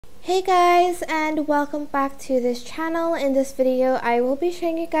Hey guys, and welcome back to this channel. In this video I will be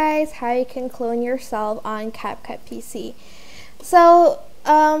showing you guys how you can clone yourself on CapCut PC. So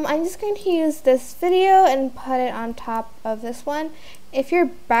I'm just going to use this video and put it on top of this one. If your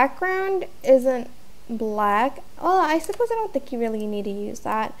background isn't black, well, I suppose I don't think you really need to use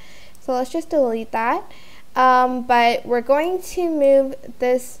that, so let's just delete that. But we're going to move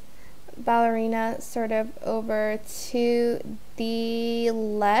this ballerina sort of over to the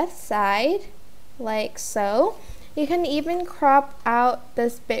left side like so. You can even crop out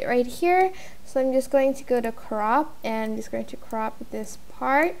this bit right here, so I'm just going to go to crop and I'm just going to crop this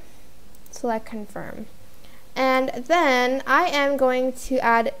part, select confirm, and then I am going to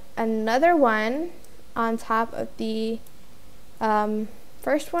add another one on top of the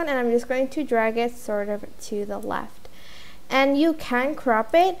first one, and I'm just going to drag it sort of to the left. And you can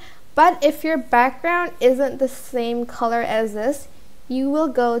crop it, but if your background isn't the same color as this, you will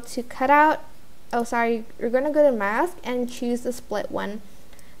go to cutout, you're going to go to mask and choose the split one.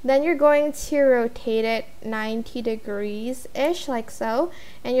 Then you're going to rotate it 90 degrees ish like so,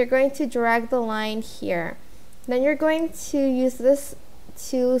 and you're going to drag the line here. Then you're going to use this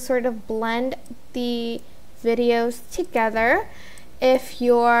to sort of blend the videos together. If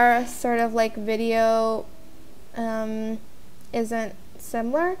your sort of like video isn't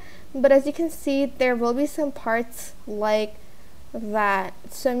similar, but as you can see, there will be some parts like that.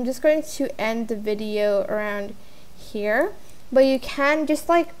 So I'm just going to end the video around here, but you can just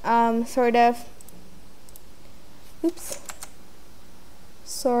like sort of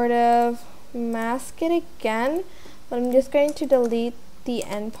mask it again, but I'm just going to delete the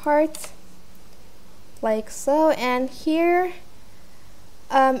end parts like so. And here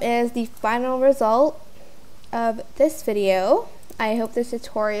is the final result of this video. I hope this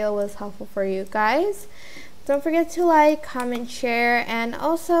tutorial was helpful for you guys. Don't forget to like, comment, share, and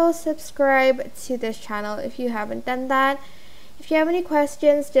also subscribe to this channel if you haven't done that. If you have any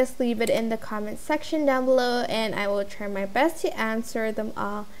questions, just leave it in the comment section down below and I will try my best to answer them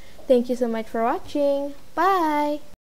all. Thank you so much for watching. Bye!